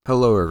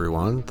Hello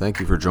everyone, thank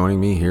you for joining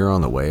me here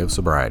on The Way of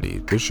Sobriety.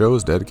 This show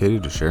is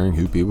dedicated to sharing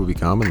who people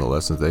become and the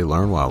lessons they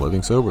learn while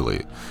living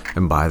soberly.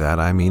 And by that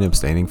I mean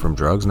abstaining from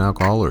drugs and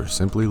alcohol or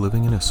simply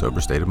living in a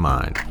sober state of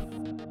mind.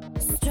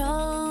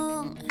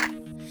 Strong,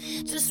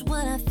 just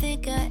what I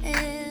think I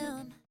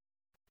am.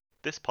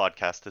 This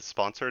podcast is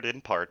sponsored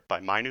in part by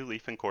My New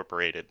Leaf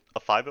Incorporated, a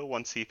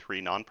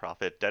 501c3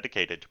 nonprofit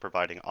dedicated to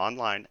providing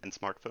online and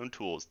smartphone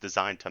tools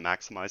designed to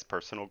maximize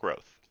personal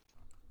growth.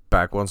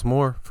 Back once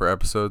more for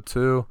episode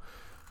 2.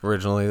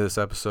 Originally this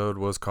episode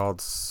was called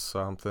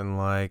something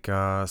like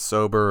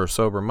Sober or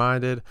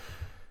Sober-Minded.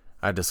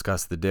 I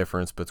discussed the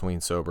difference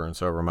between sober and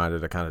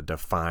sober-minded. I kind of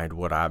defined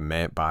what I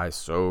meant by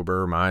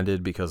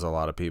sober-minded because a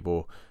lot of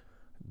people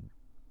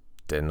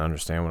didn't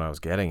understand what I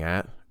was getting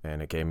at,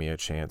 and it gave me a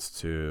chance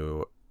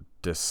to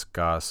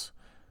discuss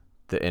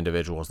the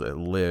individuals that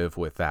live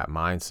with that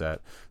mindset.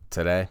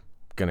 Today,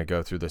 going to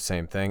go through the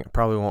same thing. I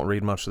probably won't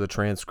read much of the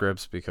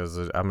transcripts because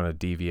I'm going to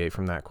deviate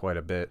from that quite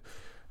a bit.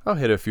 I'll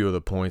hit a few of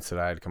the points that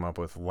I had come up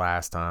with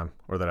last time,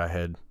 or that I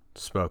had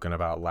spoken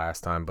about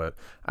last time, but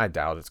I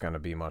doubt it's going to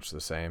be much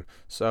the same.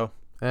 So,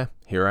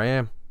 here I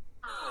am.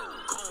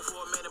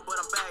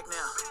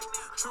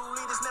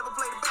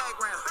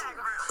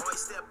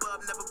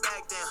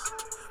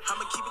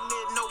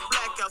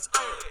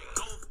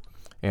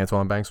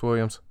 Antoine Banks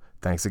Williams,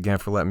 thanks again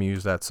for letting me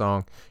use that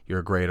song. You're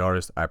a great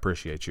artist. I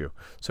appreciate you.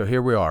 So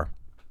here we are.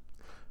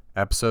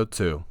 Episode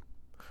 2.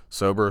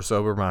 Sober or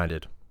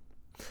Sober-Minded.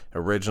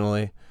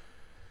 Originally,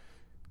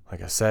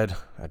 like I said,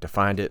 I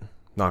defined it.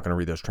 Not going to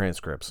read those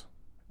transcripts.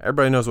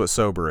 Everybody knows what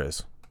sober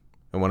is.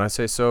 And when I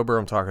say sober,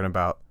 I'm talking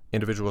about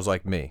individuals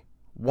like me.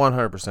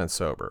 100%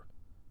 sober.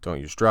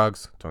 Don't use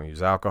drugs. Don't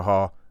use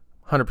alcohol.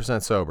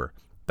 100% sober.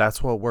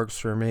 That's what works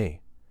for me.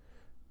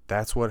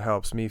 That's what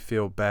helps me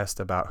feel best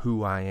about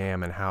who I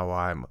am and how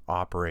I'm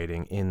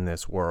operating in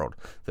this world.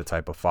 The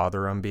type of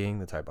father I'm being,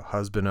 the type of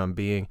husband I'm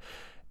being,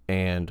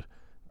 and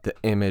the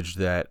image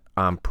that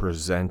I'm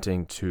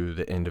presenting to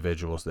the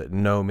individuals that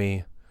know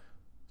me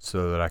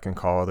so that I can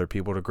call other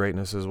people to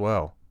greatness as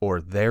well,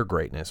 or their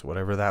greatness,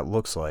 whatever that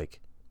looks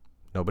like.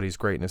 Nobody's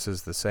greatness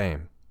is the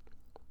same.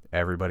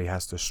 Everybody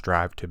has to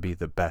strive to be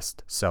the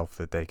best self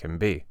that they can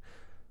be.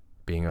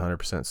 Being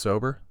 100%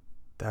 sober,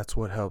 that's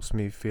what helps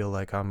me feel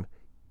like I'm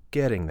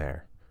getting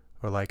there,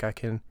 or like I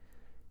can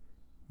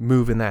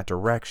move in that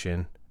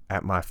direction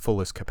at my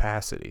fullest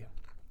capacity.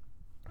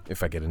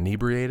 If I get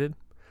inebriated,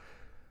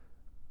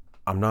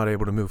 I'm not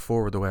able to move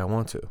forward the way I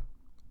want to.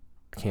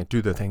 I can't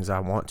do the things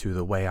I want to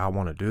the way I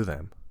want to do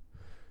them.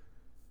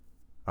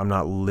 I'm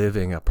not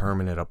living a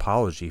permanent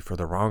apology for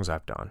the wrongs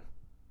I've done.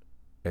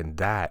 And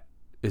that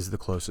is the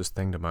closest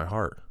thing to my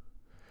heart.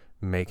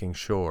 Making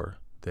sure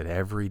that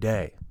every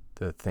day,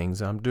 the things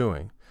I'm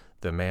doing,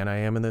 the man I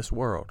am in this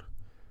world,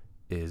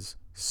 is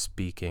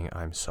speaking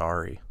I'm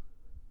sorry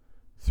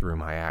through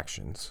my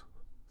actions,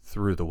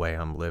 through the way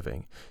I'm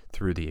living,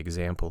 through the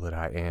example that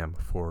I am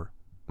for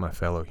my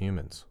fellow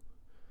humans.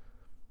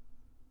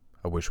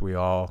 I wish we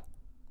all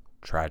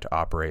tried to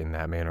operate in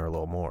that manner a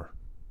little more.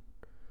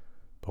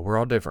 But we're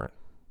all different.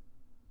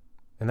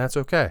 And that's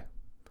okay.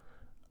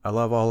 I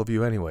love all of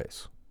you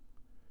anyways.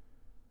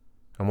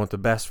 I want the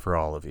best for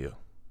all of you.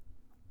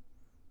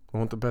 I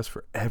want the best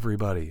for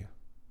everybody.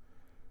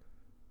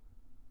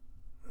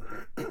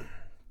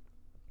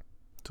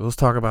 So let's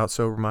talk about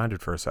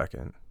sober-minded for a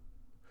second.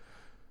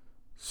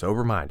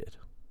 Sober-minded.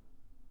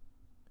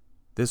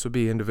 This would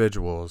be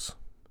individuals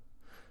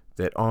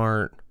that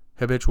aren't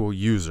habitual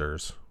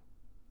users,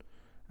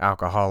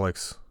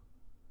 alcoholics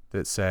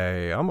that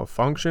say, I'm a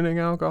functioning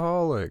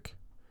alcoholic,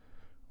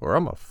 or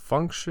I'm a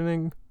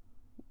functioning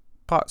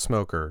pot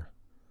smoker.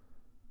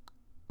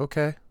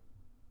 Okay,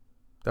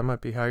 that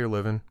might be how you're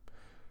living.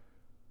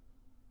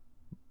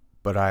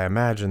 But I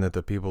imagine that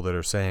the people that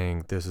are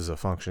saying this is a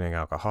functioning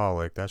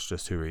alcoholic, that's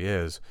just who he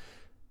is,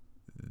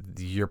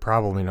 you're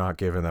probably not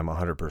giving them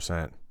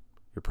 100%.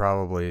 You're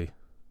probably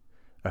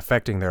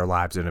affecting their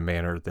lives in a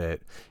manner that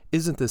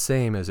isn't the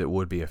same as it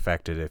would be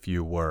affected if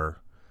you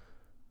were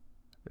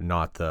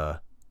not the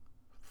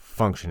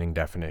functioning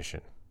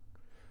definition.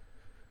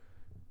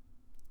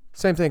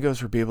 Same thing goes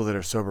for people that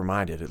are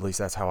sober-minded. At least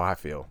that's how I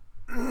feel.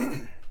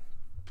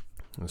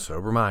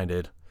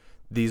 Sober-minded,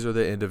 these are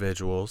the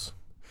individuals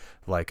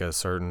like a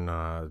certain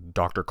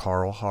Dr.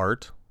 Carl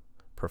Hart,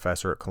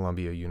 professor at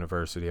Columbia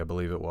University, I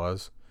believe it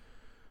was,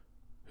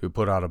 who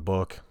put out a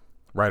book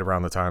right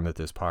around the time that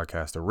this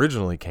podcast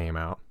originally came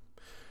out.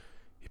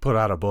 He put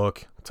out a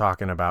book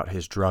talking about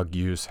his drug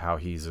use, how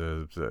he's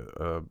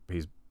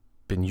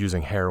been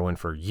using heroin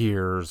for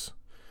years,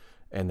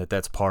 and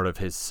that's part of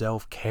his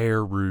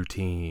self-care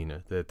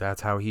routine,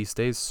 that's how he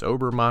stays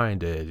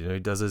sober-minded. You know,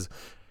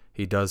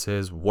 he does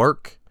his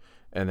work,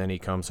 and then he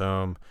comes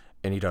home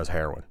and he does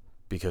heroin,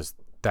 because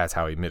that's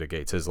how he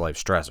mitigates his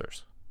life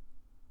stressors.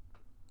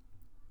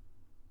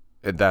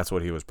 And that's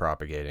what he was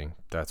propagating.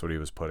 That's what he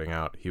was putting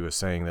out. He was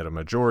saying that a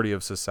majority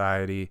of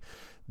society,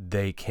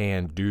 they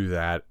can do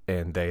that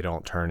and they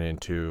don't turn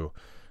into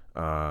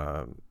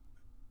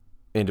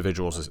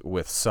individuals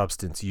with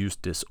substance use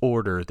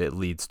disorder that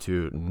leads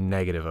to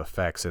negative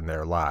effects in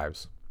their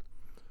lives.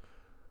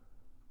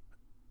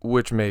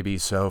 Which may be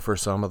so for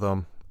some of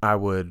them. I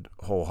would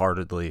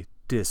wholeheartedly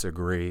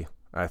disagree.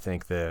 I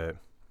think that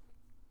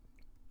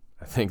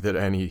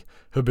any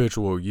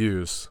habitual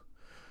use,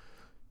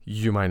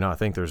 you might not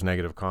think there's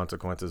negative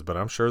consequences, but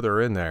I'm sure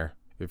they're in there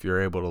if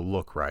you're able to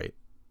look right.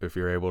 If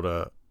you're able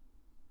to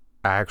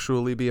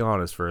actually be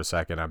honest for a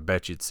second, I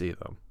bet you'd see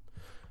them.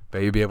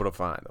 Bet you'd be able to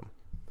find them.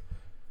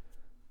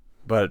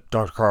 But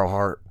Dr. Carl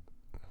Hart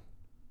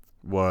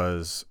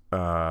was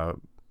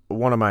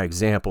one of my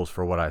examples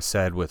for what I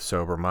said with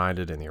Sober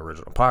Minded in the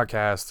original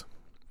podcast.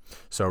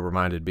 Sober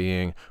Minded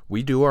being,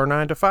 we do our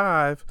 9 to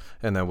 5,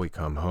 and then we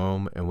come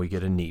home and we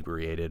get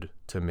inebriated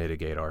to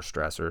mitigate our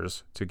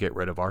stressors, to get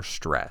rid of our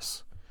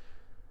stress.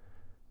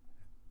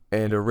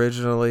 And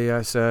originally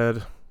I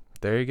said,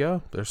 there you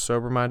go, there's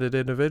sober-minded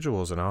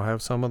individuals, and I'll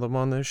have some of them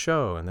on this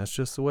show, and that's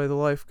just the way the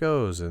life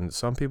goes, and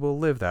some people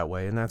live that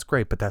way, and that's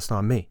great, but that's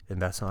not me, and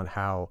that's not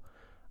how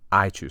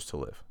I choose to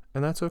live,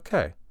 and that's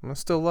okay, and I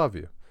still love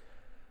you.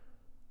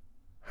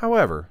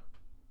 However,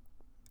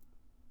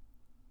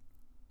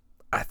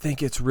 I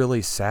think it's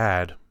really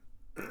sad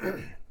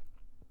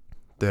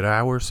that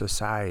our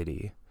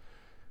society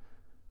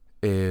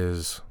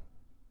is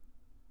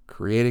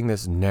creating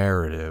this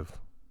narrative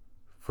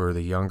for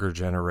the younger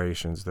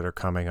generations that are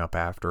coming up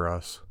after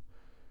us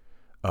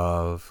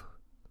of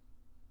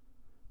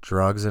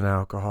drugs and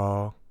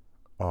alcohol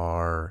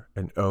are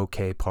an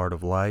okay part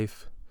of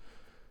life,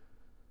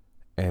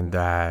 and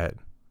that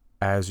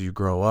as you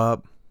grow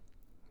up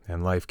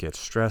and life gets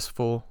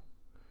stressful,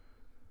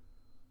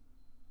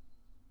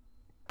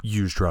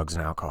 use drugs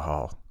and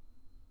alcohol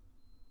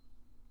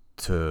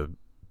to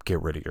get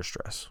rid of your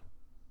stress.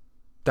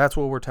 That's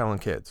what we're telling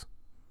kids.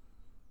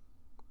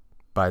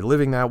 By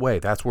living that way,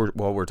 that's what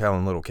we're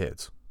telling little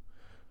kids.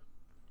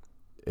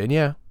 And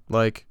yeah,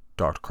 like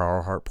Dr.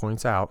 Carl Hart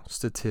points out,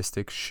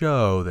 statistics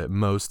show that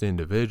most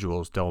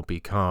individuals don't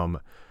become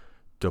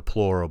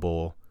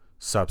deplorable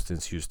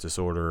substance use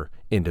disorder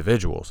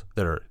individuals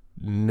that are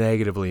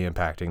negatively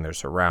impacting their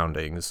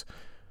surroundings,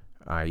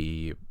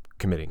 i.e.,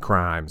 committing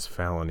crimes,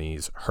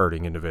 felonies,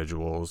 hurting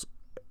individuals,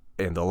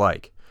 and the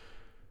like.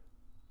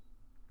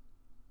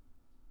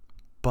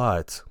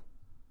 But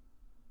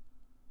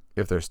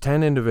if there's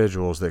 10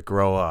 individuals that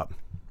grow up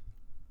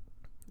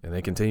and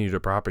they continue to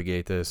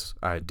propagate this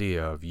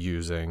idea of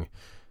using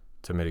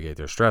to mitigate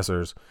their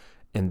stressors,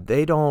 and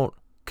they don't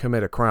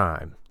commit a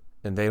crime,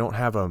 and they don't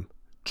have a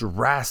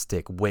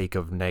drastic wake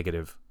of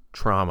negative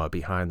trauma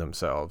behind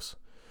themselves,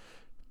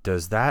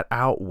 does that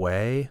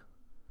outweigh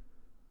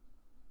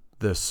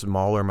the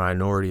smaller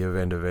minority of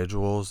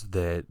individuals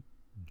that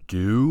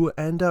do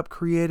end up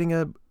creating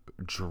a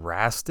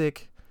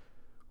drastic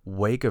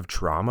wake of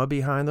trauma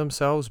behind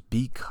themselves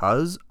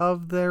because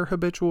of their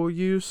habitual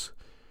use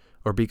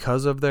or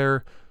because of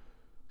their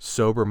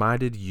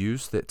sober-minded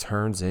use that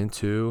turns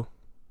into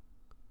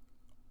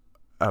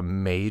a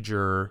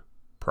major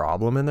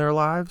problem in their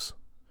lives?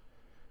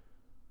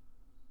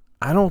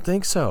 I don't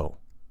think so.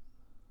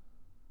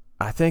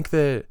 I think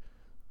that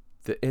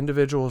the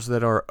individuals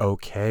that are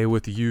okay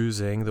with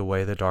using the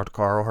way that Dr.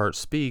 Carl Hart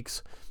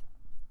speaks,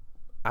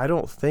 I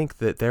don't think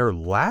that their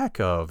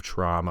lack of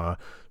trauma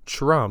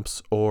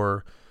trumps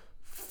or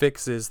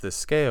fixes the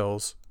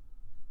scales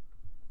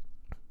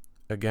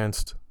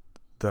against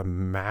the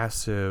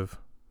massive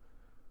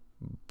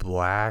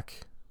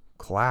black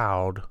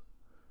cloud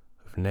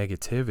of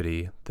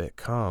negativity that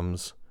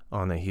comes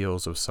on the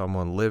heels of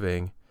someone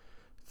living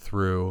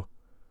through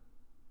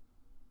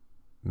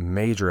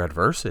major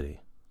adversity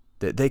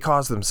that they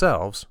cause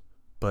themselves,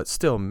 but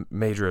still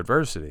major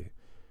adversity.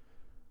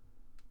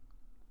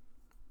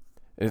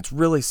 And it's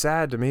really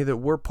sad to me that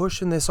we're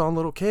pushing this on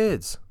little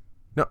kids.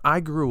 Now, I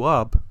grew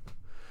up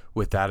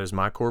with that as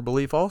my core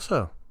belief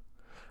also.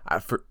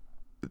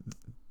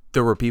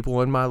 There were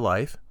people in my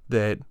life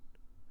that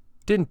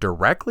didn't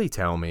directly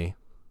tell me,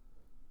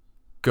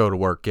 go to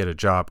work, get a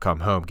job, come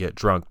home, get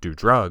drunk, do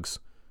drugs.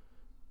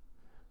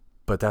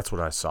 But that's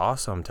what I saw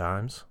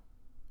sometimes.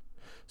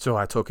 So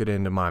I took it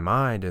into my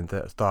mind and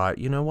thought,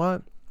 you know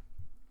what?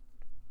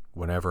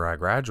 Whenever I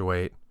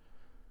graduate,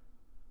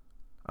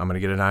 I'm going to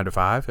get a 9 to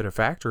 5 at a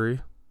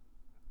factory.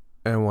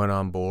 And when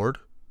I'm bored,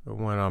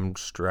 when I'm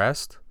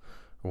stressed,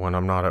 when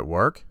I'm not at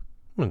work,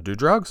 I'm going to do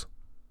drugs.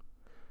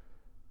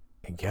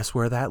 And guess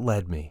where that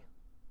led me?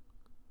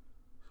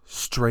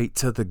 Straight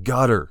to the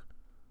gutter.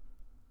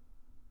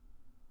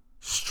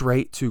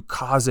 Straight to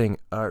causing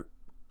a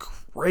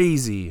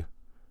crazy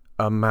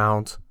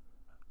amount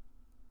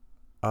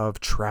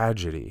of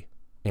tragedy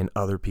in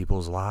other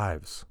people's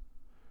lives.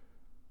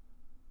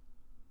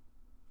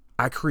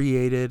 I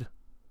created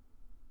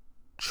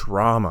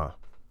trauma.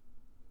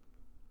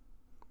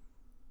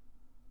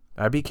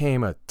 I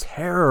became a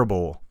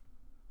terrible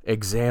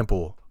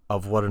example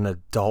of what an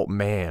adult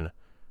man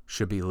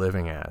should be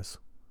living as.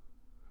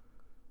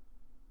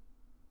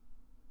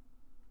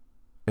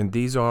 And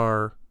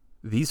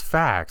these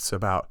facts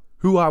about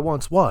who I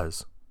once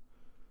was.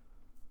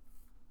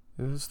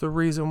 It's the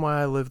reason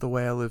why I live the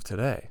way I live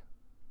today.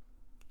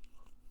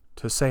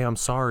 To say I'm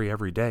sorry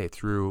every day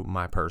through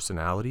my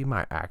personality,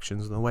 my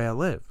actions, and the way I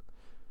live.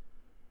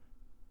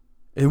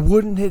 And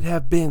wouldn't it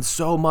have been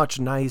so much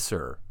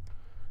nicer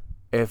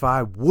if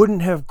I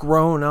wouldn't have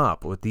grown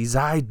up with these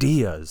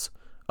ideas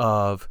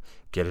of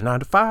get a 9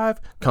 to 5,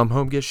 come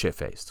home, get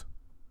shit-faced.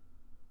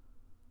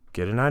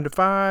 Get a 9 to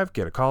 5,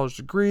 get a college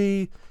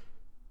degree,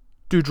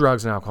 do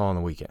drugs and alcohol on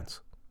the weekends.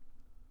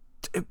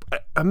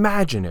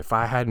 Imagine if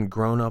I hadn't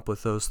grown up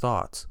with those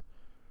thoughts.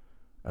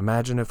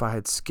 Imagine if I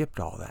had skipped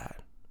all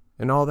that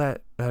and all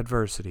that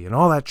adversity and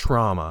all that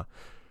trauma,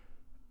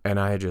 and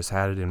I just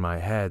had it in my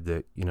head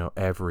that,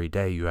 every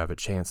day you have a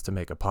chance to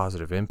make a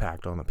positive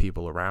impact on the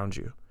people around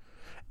you.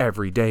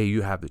 Every day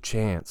you have the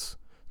chance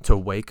to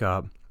wake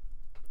up,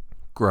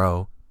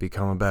 grow,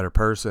 become a better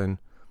person,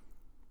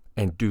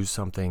 and do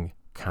something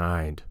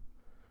kind,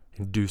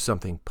 and do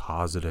something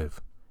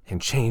positive,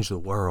 and change the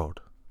world.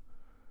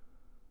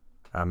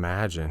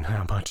 Imagine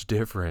how much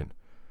different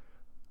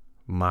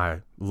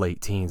my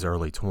late teens,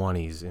 early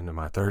 20s, into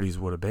my 30s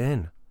would have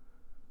been.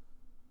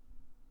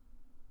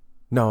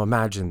 No,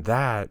 imagine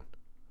that.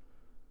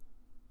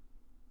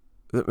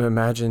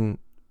 Imagine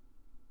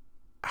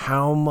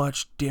how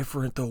much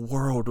different the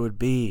world would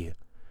be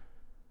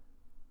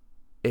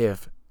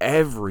if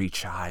every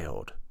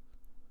child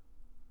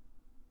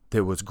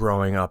that was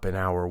growing up in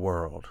our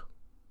world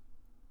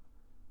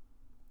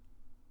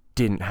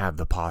didn't have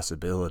the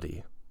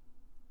possibility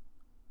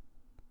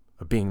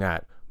of being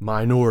that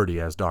minority,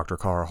 as Dr.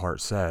 Carl Hart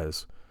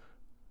says.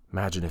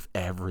 Imagine if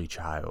every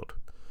child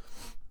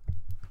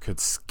could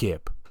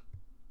skip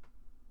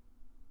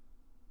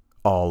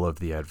all of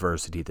the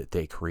adversity that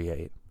they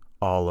create,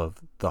 all of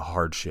the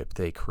hardship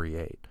they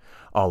create,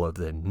 all of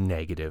the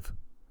negative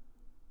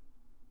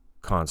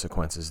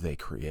consequences they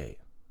create.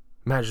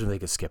 Imagine if they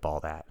could skip all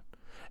that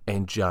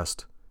and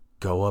just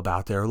go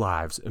about their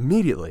lives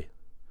immediately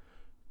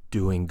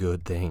doing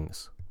good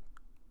things,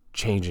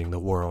 changing the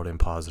world in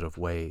positive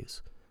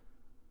ways,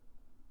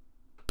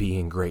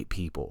 being great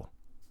people.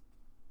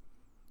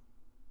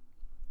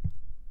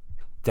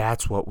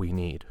 That's what we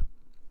need.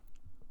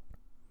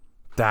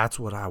 That's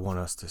what I want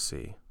us to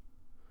see.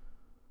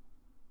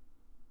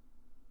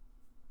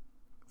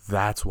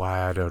 That's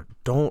why I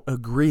don't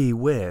agree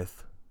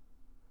with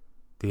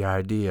the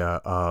idea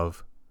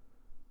of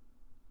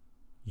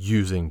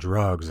using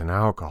drugs and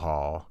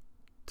alcohol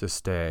to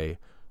stay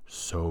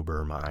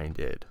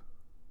sober-minded.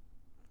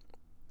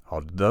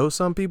 Although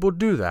some people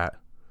do that,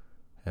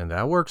 and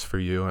that works for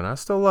you, and I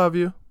still love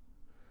you,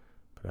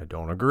 but I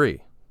don't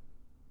agree.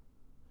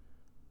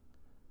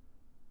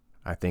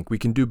 I think we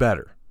can do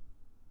better.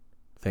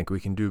 I think we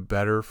can do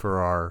better for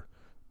our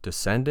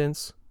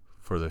descendants,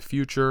 for the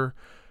future,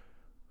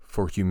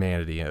 for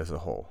humanity as a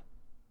whole.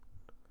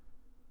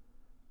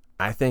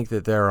 I think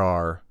that there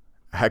are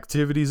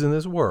activities in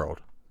this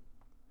world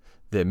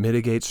that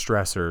mitigate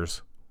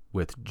stressors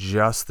with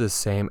just the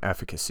same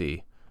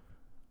efficacy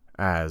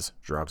as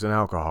drugs and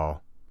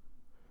alcohol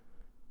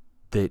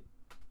that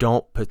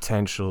don't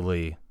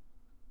potentially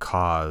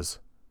cause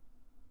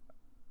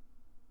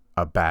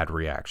a bad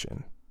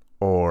reaction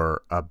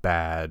or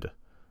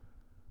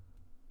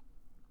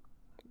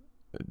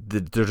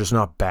they're just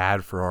not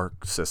bad for our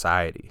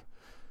society.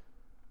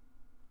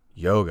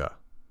 Yoga,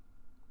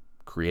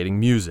 creating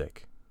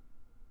music,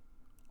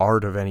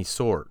 art of any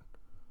sort,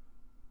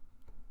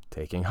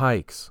 taking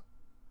hikes,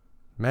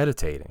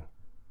 meditating,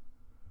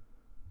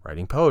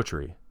 writing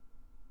poetry,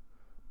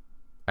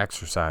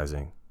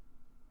 exercising,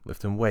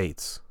 lifting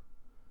weights,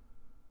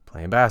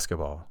 playing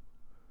basketball,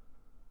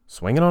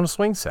 swinging on a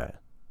swing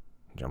set,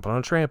 jumping on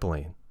a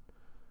trampoline,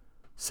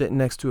 sitting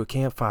next to a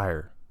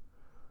campfire.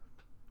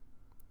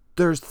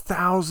 There's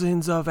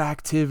thousands of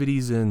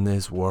activities in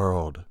this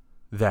world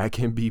that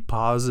can be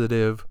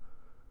positive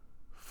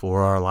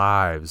for our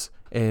lives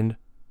and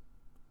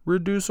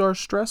reduce our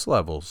stress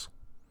levels.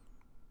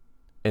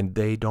 And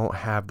they don't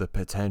have the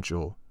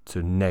potential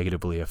to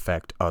negatively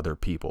affect other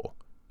people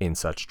in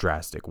such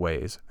drastic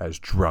ways as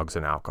drugs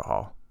and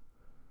alcohol.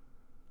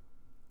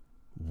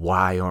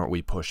 Why aren't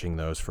we pushing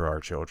those for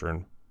our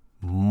children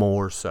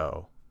more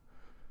so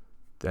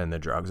than the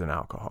drugs and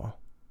alcohol?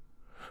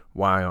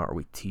 Why aren't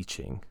we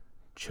teaching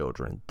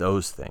children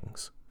those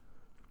things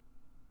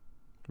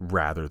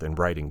rather than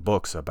writing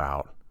books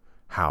about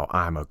how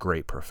I'm a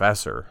great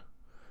professor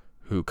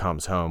who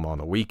comes home on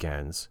the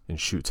weekends and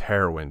shoots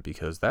heroin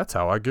because that's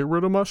how I get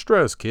rid of my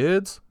stress,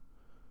 kids?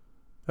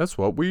 That's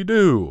what we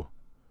do.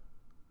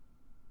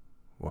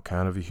 What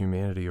kind of a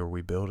humanity are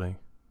we building?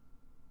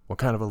 What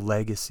kind of a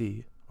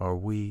legacy are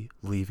we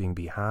leaving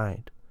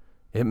behind?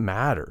 It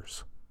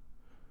matters.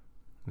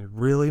 It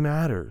really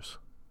matters.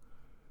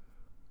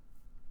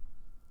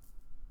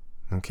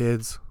 And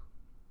kids,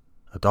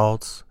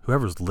 adults,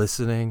 whoever's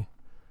listening,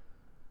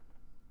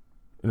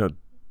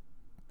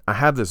 I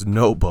have this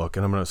notebook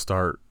and I'm going to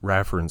start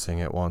referencing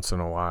it once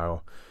in a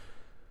while.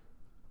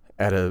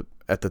 At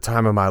the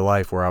time of my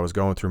life where I was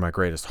going through my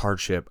greatest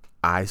hardship,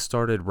 I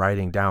started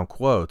writing down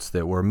quotes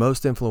that were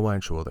most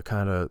influential, that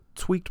kind of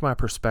tweaked my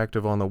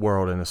perspective on the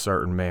world in a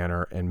certain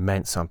manner and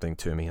meant something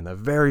to me. And the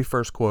very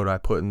first quote I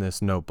put in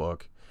this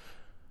notebook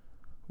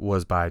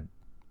was by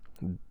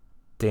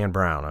Dan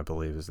Brown, I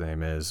believe his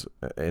name is,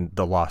 and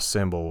The Lost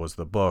Symbol was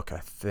the book, I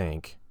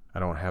think. I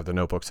don't have the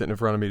notebook sitting in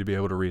front of me to be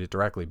able to read it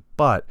directly,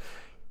 but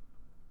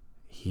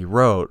he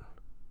wrote,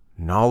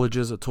 "Knowledge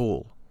is a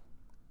tool.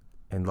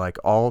 And like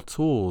all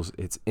tools,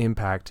 its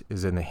impact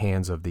is in the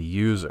hands of the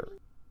user."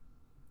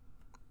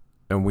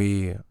 And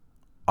we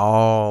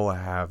all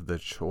have the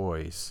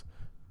choice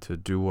to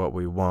do what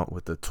we want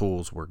with the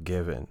tools we're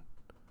given.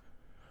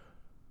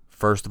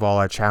 First of all,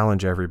 I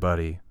challenge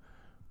everybody,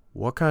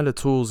 what kind of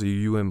tools are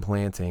you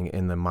implanting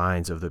in the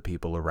minds of the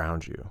people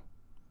around you?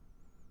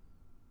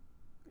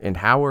 And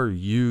how are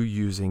you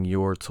using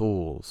your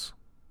tools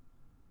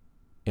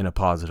in a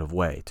positive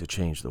way to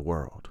change the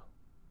world?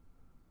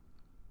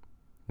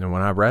 And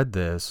when I read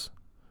this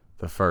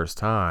the first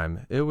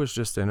time, it was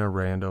just in a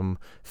random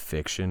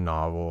fiction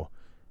novel.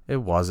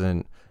 It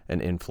wasn't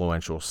an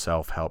influential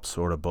self-help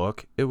sort of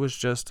book. It was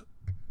just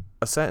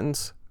a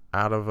sentence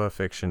out of a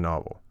fiction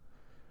novel.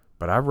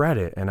 But I read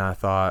it and I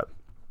thought,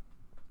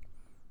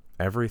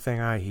 everything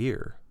I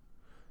hear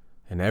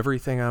and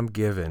everything I'm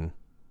given,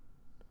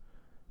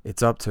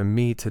 it's up to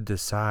me to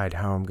decide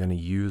how I'm going to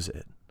use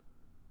it.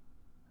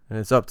 And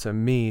it's up to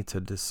me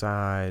to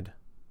decide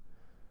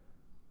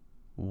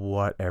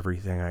what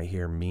everything I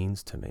hear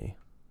means to me.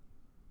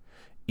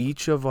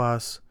 Each of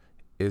us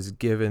is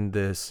given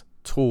this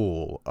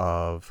tool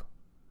of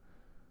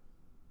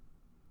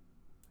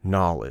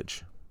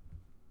knowledge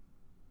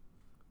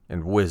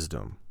and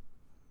wisdom.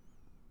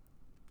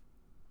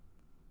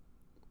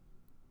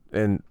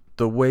 And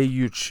the way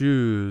you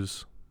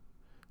choose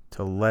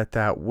to let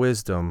that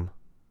wisdom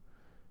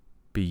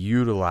be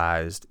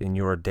utilized in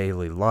your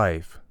daily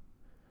life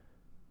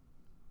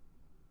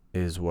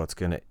is what's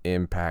going to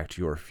impact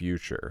your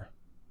future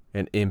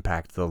and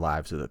impact the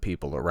lives of the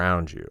people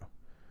around you.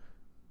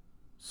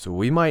 So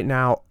we might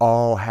now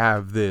all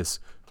have this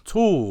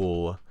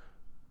tool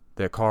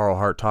that Carl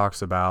Hart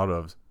talks about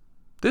of,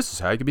 this is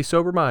how you can be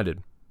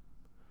sober-minded.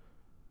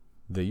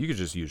 That you could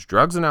just use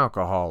drugs and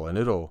alcohol and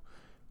it'll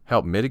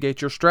help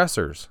mitigate your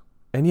stressors.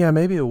 And yeah,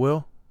 maybe it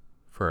will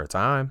for a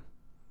time.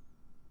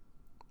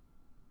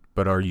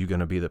 But are you going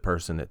to be the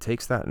person that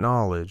takes that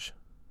knowledge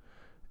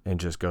and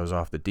just goes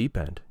off the deep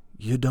end?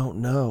 You don't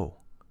know.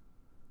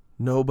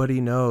 Nobody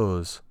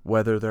knows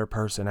whether their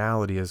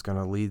personality is going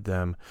to lead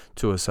them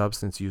to a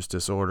substance use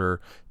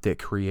disorder that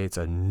creates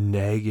a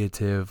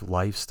negative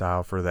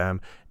lifestyle for them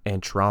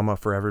and trauma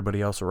for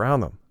everybody else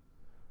around them.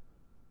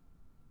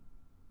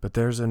 But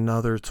there's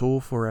another tool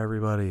for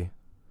everybody.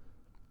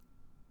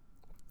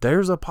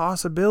 There's a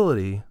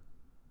possibility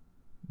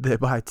that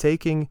by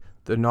taking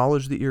the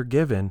knowledge that you're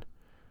given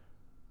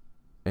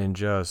and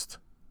just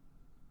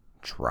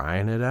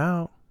trying it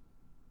out,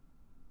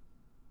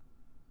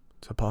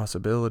 it's a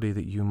possibility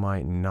that you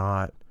might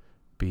not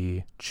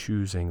be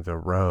choosing the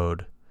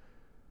road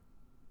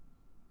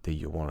that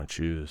you want to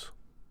choose.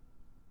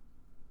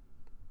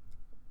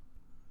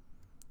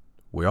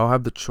 We all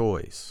have the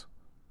choice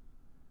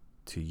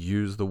to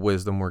use the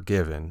wisdom we're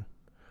given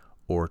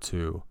or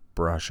to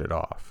brush it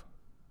off.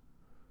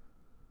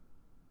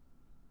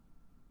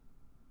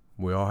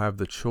 We all have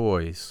the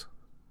choice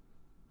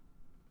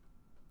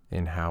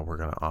in how we're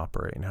going to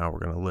operate and how we're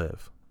going to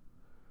live.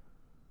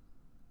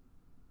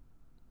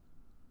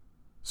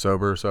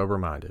 Sober,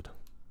 sober-minded.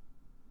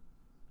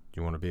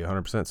 You want to be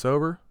 100%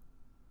 sober?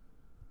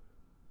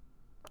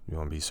 You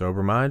want to be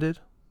sober-minded?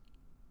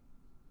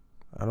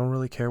 I don't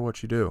really care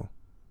what you do.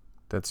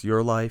 That's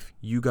your life.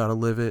 You got to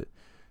live it.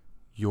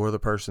 You're the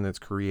person that's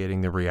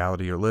creating the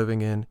reality you're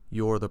living in.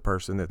 You're the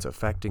person that's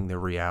affecting the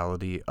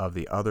reality of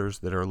the others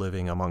that are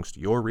living amongst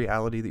your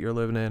reality that you're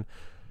living in.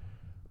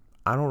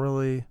 I don't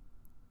really...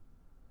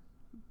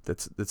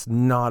 That's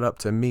not up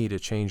to me to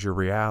change your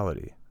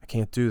reality. I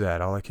can't do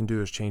that. All I can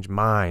do is change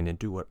mine and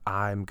do what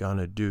I'm going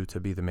to do to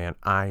be the man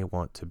I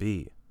want to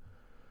be.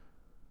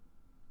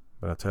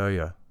 But I'll tell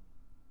you,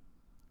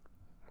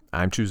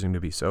 I'm choosing to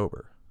be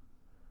sober.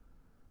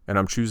 And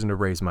I'm choosing to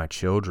raise my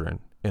children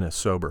in a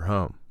sober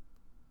home.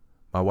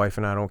 My wife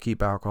and I don't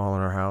keep alcohol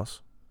in our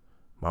house.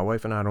 My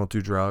wife and I don't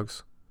do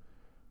drugs.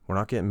 We're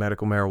not getting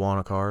medical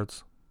marijuana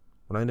cards.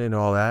 We're not into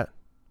all that.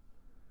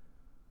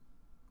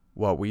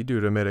 What we do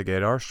to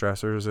mitigate our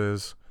stressors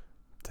is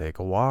take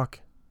a walk,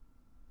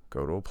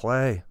 go to a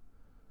play,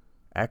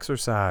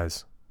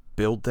 exercise,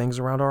 build things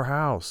around our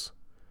house,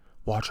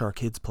 watch our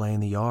kids play in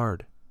the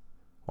yard,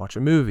 watch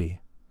a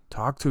movie,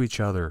 talk to each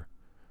other,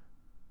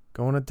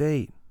 go on a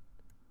date.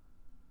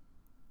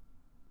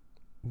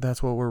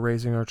 That's what we're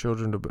raising our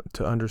children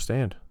to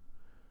understand.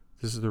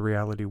 This is the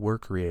reality we're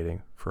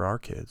creating for our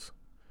kids.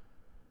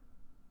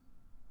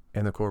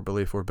 And the core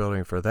belief we're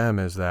building for them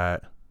is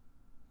that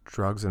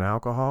drugs and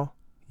alcohol,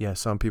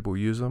 yes, some people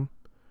use them,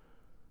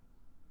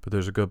 but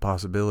there's a good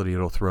possibility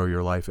it'll throw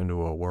your life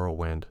into a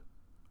whirlwind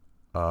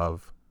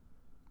of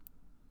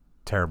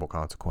terrible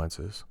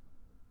consequences.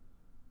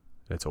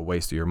 It's a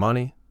waste of your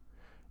money.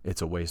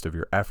 It's a waste of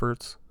your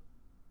efforts.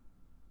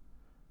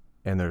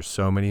 And there's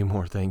so many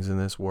more things in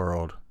this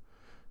world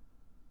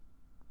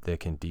that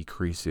can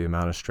decrease the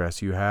amount of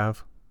stress you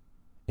have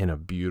in a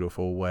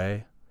beautiful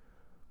way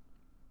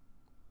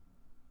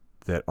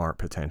that aren't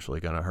potentially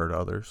going to hurt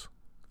others.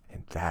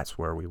 And that's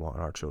where we want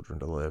our children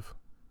to live,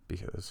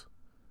 because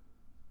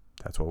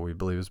that's what we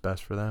believe is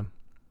best for them.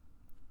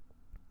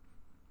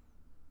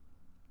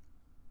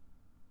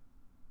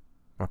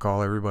 I'll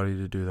call everybody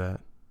to do that.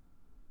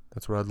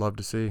 That's what I'd love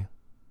to see.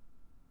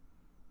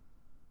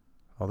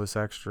 All this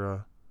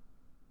extra,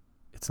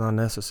 it's not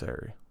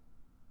necessary.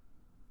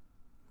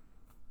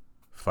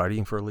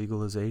 Fighting for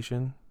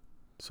legalization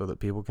so that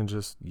people can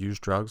just use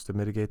drugs to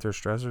mitigate their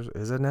stressors,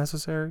 is it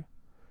necessary?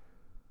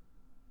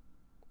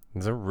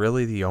 Is it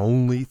really the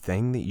only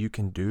thing that you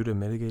can do to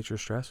mitigate your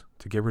stress,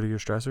 to get rid of your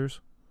stressors?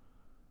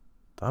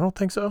 I don't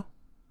think so.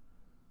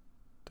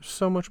 There's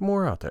so much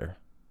more out there.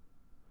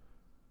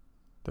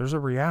 There's a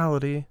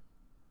reality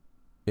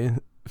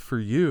for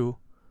you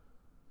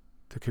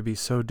that could be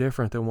so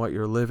different than what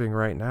you're living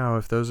right now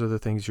if those are the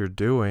things you're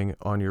doing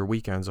on your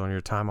weekends, on your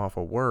time off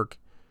of work.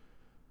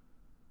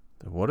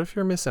 Then what if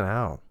you're missing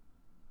out?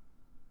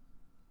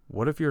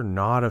 What if you're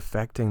not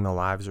affecting the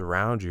lives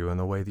around you in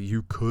the way that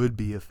you could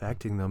be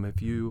affecting them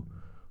if you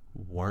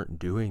weren't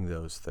doing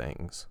those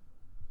things?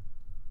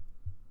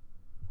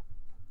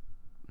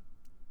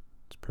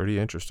 It's pretty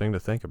interesting to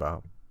think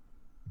about.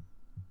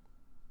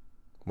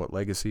 What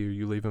legacy are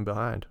you leaving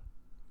behind?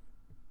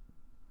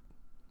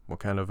 What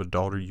kind of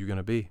adult are you going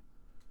to be?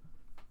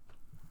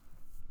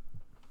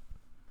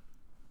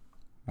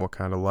 What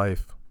kind of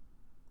life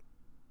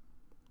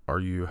are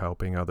you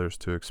helping others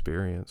to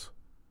experience?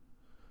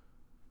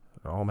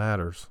 It all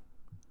matters.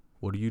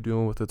 What are you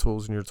doing with the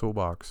tools in your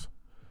toolbox?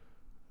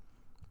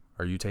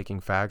 Are you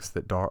taking facts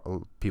that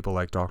people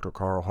like Dr.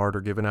 Carl Hart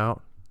are giving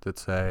out that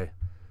say,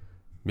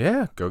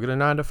 yeah, go get a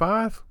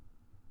 9-to-5.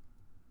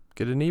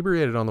 Get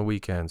inebriated on the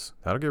weekends.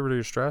 That'll get rid of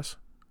your stress.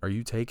 Are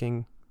you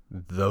taking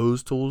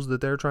those tools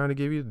that they're trying to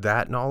give you,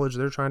 that knowledge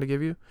they're trying to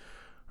give you?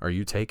 Are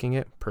you taking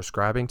it,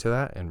 prescribing to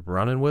that, and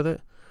running with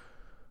it?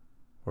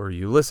 Or are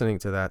you listening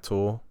to that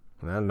tool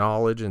and that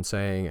knowledge and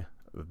saying,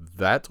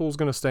 that tool's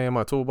going to stay in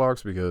my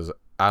toolbox because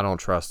I don't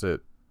trust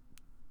it.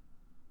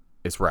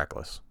 It's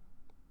reckless.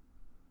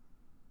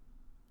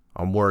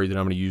 I'm worried that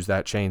I'm going to use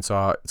that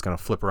chainsaw. It's going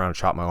to flip around and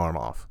chop my arm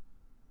off.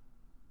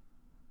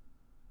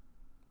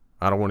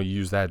 I don't want to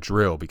use that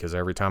drill because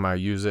every time I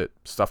use it,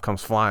 stuff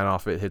comes flying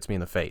off it, hits me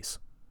in the face.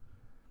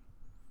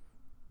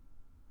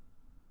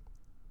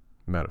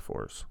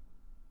 Metaphors.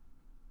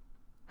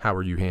 How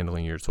are you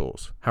handling your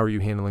tools? How are you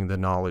handling the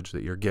knowledge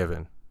that you're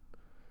given?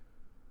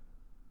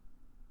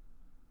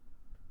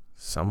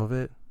 Some of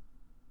the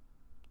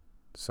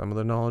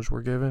knowledge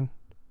we're given,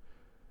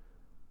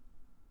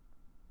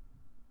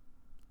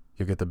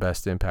 you get the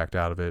best impact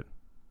out of it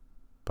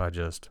by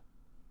just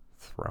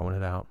throwing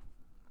it out.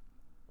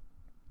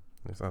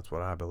 At least that's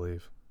what I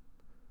believe.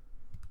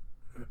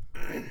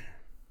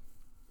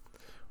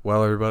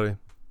 Well, everybody,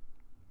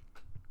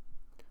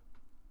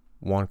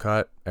 one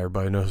cut.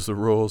 Everybody knows the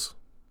rules.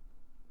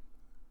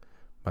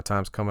 My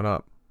time's coming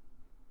up.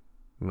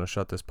 I'm going to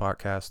shut this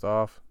podcast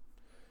off.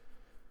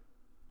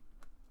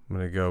 I'm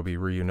going to go be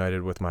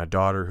reunited with my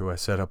daughter, who I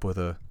set up with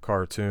a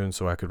cartoon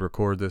so I could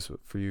record this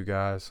for you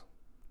guys.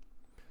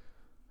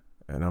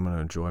 And I'm going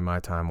to enjoy my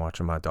time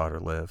watching my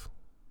daughter live.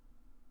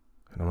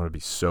 And I'm going to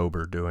be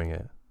sober doing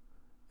it.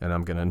 And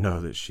I'm going to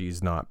know that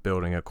she's not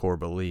building a core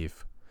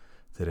belief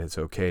that it's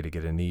okay to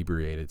get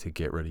inebriated to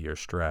get rid of your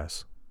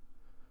stress.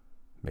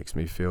 Makes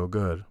me feel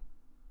good.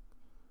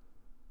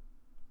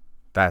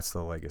 That's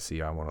the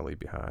legacy I want to leave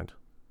behind.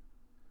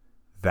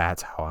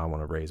 That's how I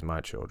want to raise my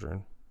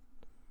children.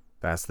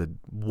 That's the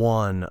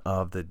one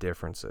of the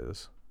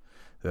differences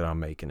that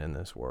I'm making in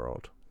this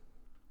world.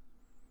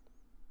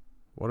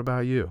 What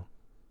about you?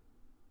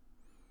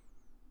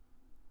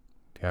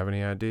 Do you have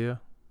any idea?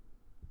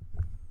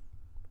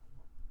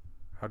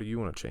 How do you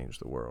want to change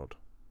the world?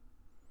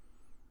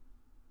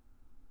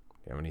 Do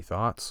you have any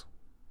thoughts?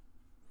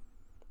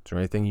 Is there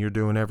anything you're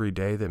doing every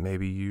day that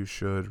maybe you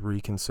should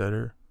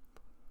reconsider?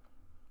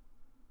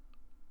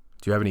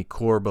 Do you have any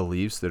core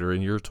beliefs that are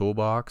in your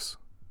toolbox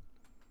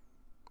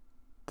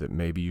that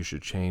maybe you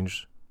should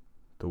change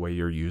the way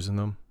you're using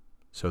them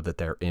so that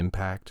their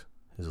impact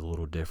is a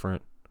little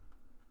different?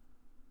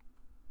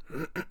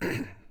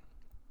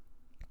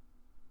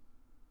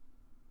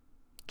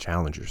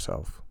 Challenge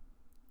yourself.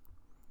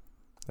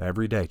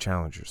 Every day,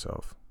 challenge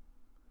yourself.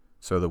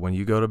 So that when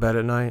you go to bed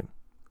at night,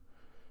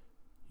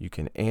 you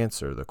can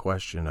answer the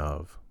question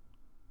of,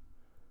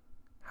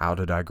 how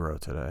did I grow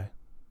today?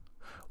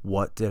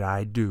 What did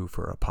I do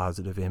for a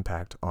positive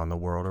impact on the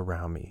world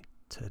around me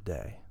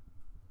today?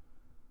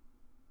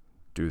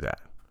 Do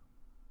that.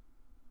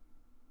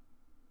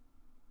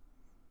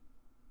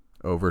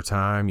 Over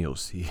time, you'll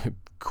see a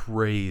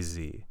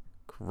crazy,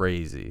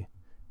 crazy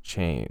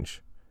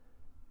change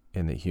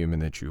in the human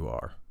that you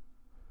are.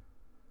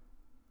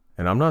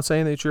 And I'm not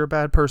saying that you're a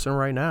bad person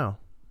right now,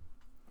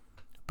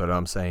 But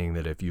I'm saying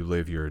that if you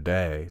live your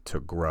day to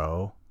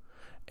grow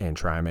and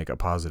try and make a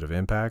positive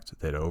impact,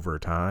 that over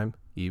time,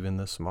 even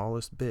the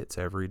smallest bits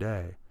every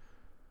day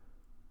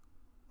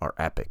are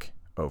epic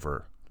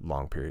over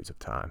long periods of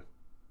time.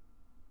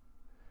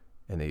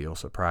 And that you'll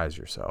surprise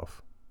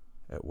yourself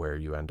at where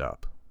you end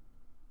up.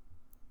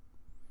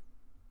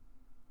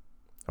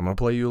 I'm going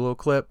to play you a little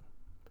clip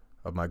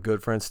of my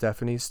good friend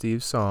Stephanie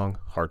Steve's song,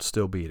 Heart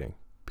Still Beating,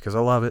 because I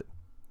love it.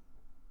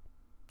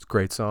 It's a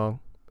great song.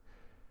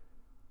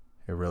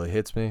 It really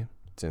hits me.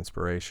 It's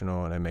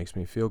inspirational, and it makes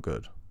me feel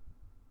good.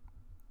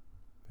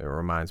 It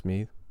reminds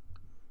me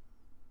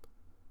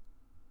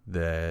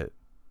that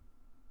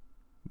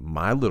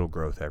my little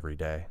growth every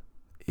day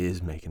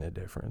is making a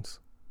difference.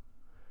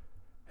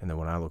 And then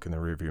when I look in the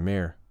rearview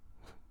mirror,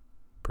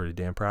 pretty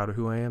damn proud of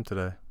who I am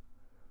today.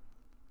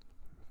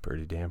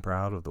 Pretty damn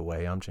proud of the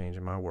way I'm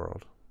changing my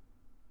world.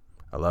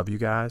 I love you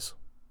guys.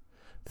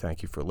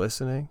 Thank you for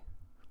listening.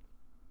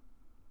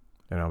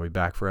 And I'll be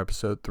back for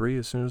episode 3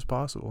 as soon as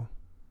possible.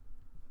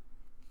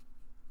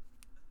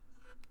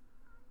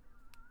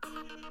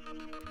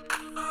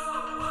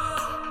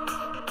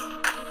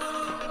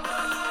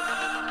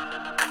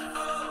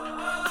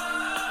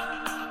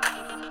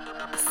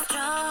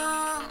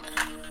 Strong,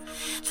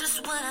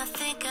 just when I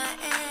think I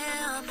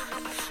am.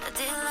 A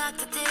day like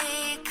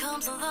today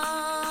comes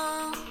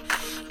along,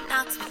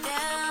 knocks me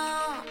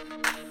down,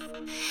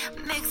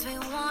 makes me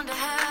wonder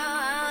how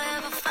I'll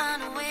ever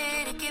find a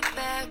way to get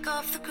back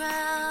off the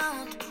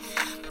ground.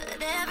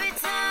 But every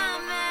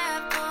time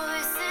that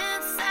voice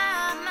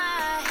inside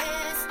my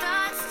head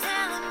starts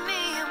telling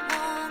me it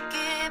won't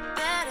get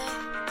better,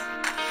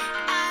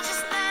 I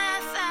just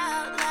laugh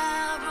out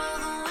loud, roll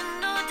the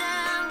window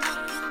down,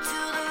 look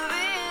into the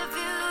rear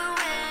view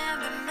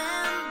and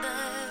remember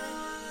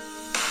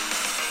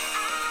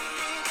I've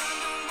been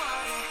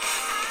underwater,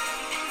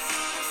 I've been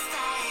through the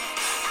fire,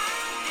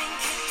 I've been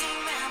kicked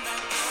around by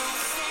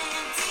ghosts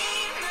and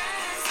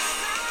demons.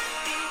 Might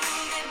be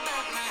wounded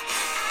but my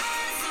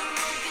eyes are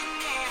open,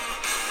 yeah.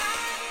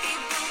 Might be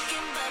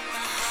broken but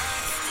my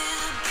heart's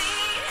still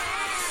beating.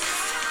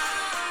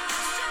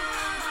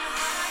 My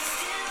heart's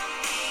still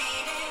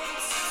beating.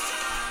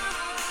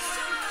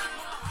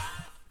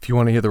 If you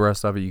want to hear the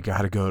rest of it, you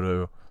got to go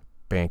to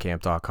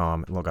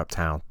bandcamp.com and look up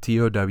Town.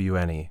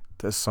 TOWNE.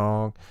 This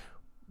song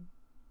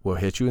will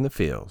hit you in the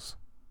feels.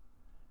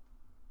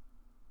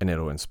 And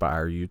it'll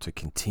inspire you to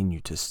continue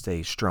to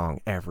stay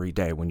strong every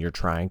day when you're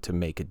trying to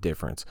make a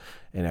difference.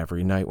 And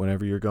every night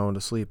whenever you're going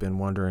to sleep and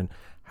wondering,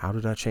 how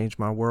did I change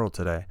my world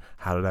today?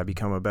 How did I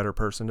become a better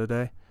person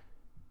today?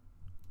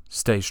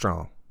 Stay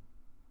strong.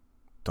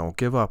 Don't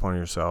give up on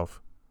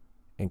yourself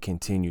and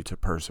continue to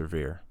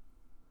persevere.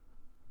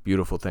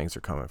 Beautiful things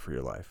are coming for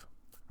your life.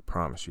 I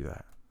promise you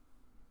that.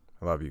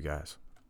 I love you guys.